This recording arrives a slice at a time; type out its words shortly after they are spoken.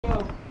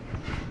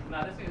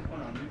Nah, this thing is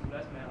going on YouTube.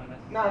 That's man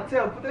unnecessary. Nah,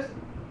 tell. Put this.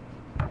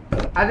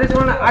 I just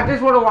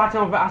wanna watch it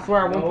on. I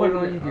swear I won't put it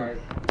on YouTube.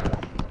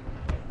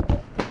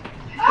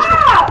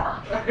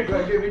 Ah! Go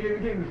ahead,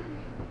 give me.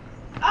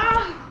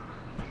 Ah!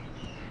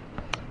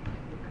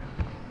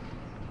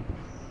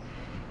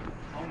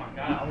 Oh my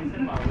god, I was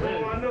in my ribs.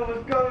 Oh, I know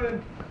what's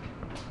coming.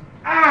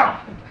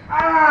 Ah!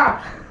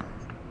 Ah!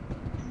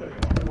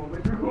 Come on, we're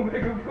gonna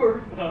make him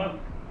work.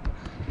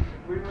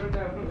 We run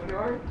down from the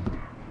yard.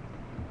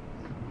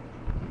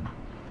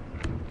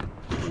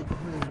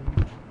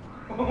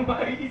 Oh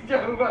my, he's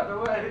jumping about the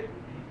way.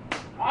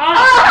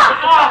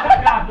 Ah! Oh my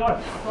god, no.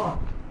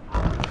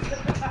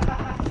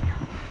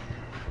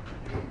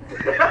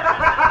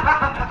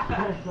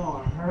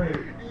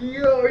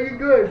 Yo, are you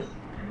good?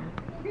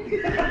 Are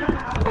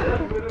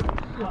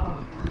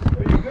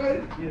you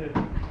good?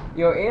 Yeah.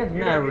 Your aunt's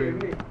You're not not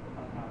rude. here.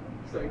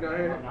 So you're not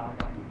here?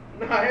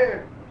 Not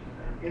here.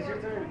 It's your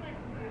turn.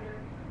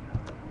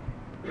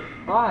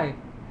 Why?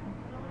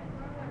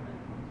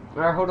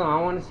 Alright, hold on.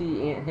 I want to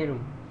see Aunt hit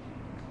him.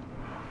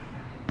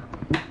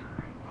 Oh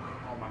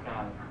my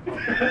god.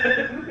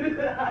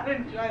 I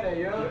didn't try that,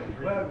 yo.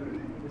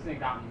 This thing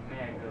got me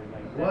mad good.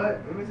 Like, What?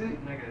 Let me see.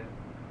 Nigga.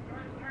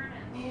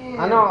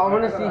 Yeah. I know. I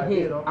want to got see an idea,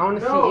 hit. though. I want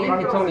to No, see Aunt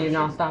hit no, Tony and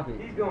now stop it.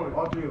 He's going.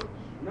 All three.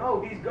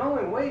 No, he's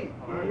going. Wait.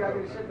 You gotta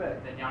get his shit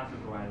back. Then y'all two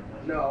go at it.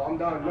 No, I'm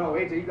done. No,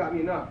 AJ, you got me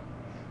enough.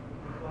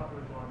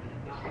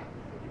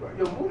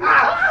 Yo, move.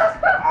 Ah!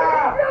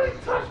 I really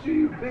touched you,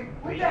 you big.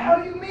 What the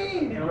hell you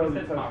mean? It really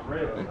hits my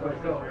ribs.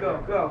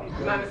 Go.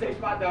 You're not in the same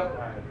spot though.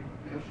 Alright.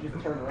 You should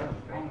just turn around.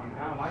 Oh my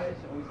god, why is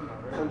it always in my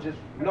So ribs? just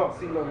no.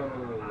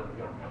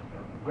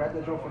 Grab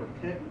that joint from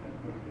the tip.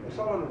 It's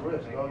all on the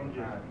wrist, yo. You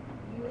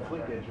just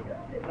flick that joint.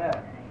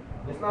 Yeah.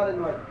 It's not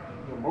in like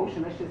the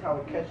motion. That's just how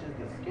it catches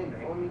the skin. You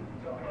feel me?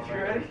 You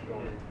ready?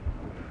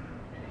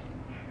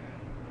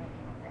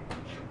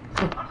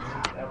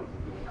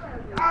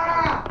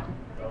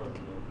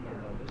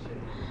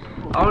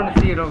 I want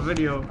to see it on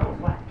video.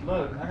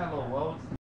 Look, I got a little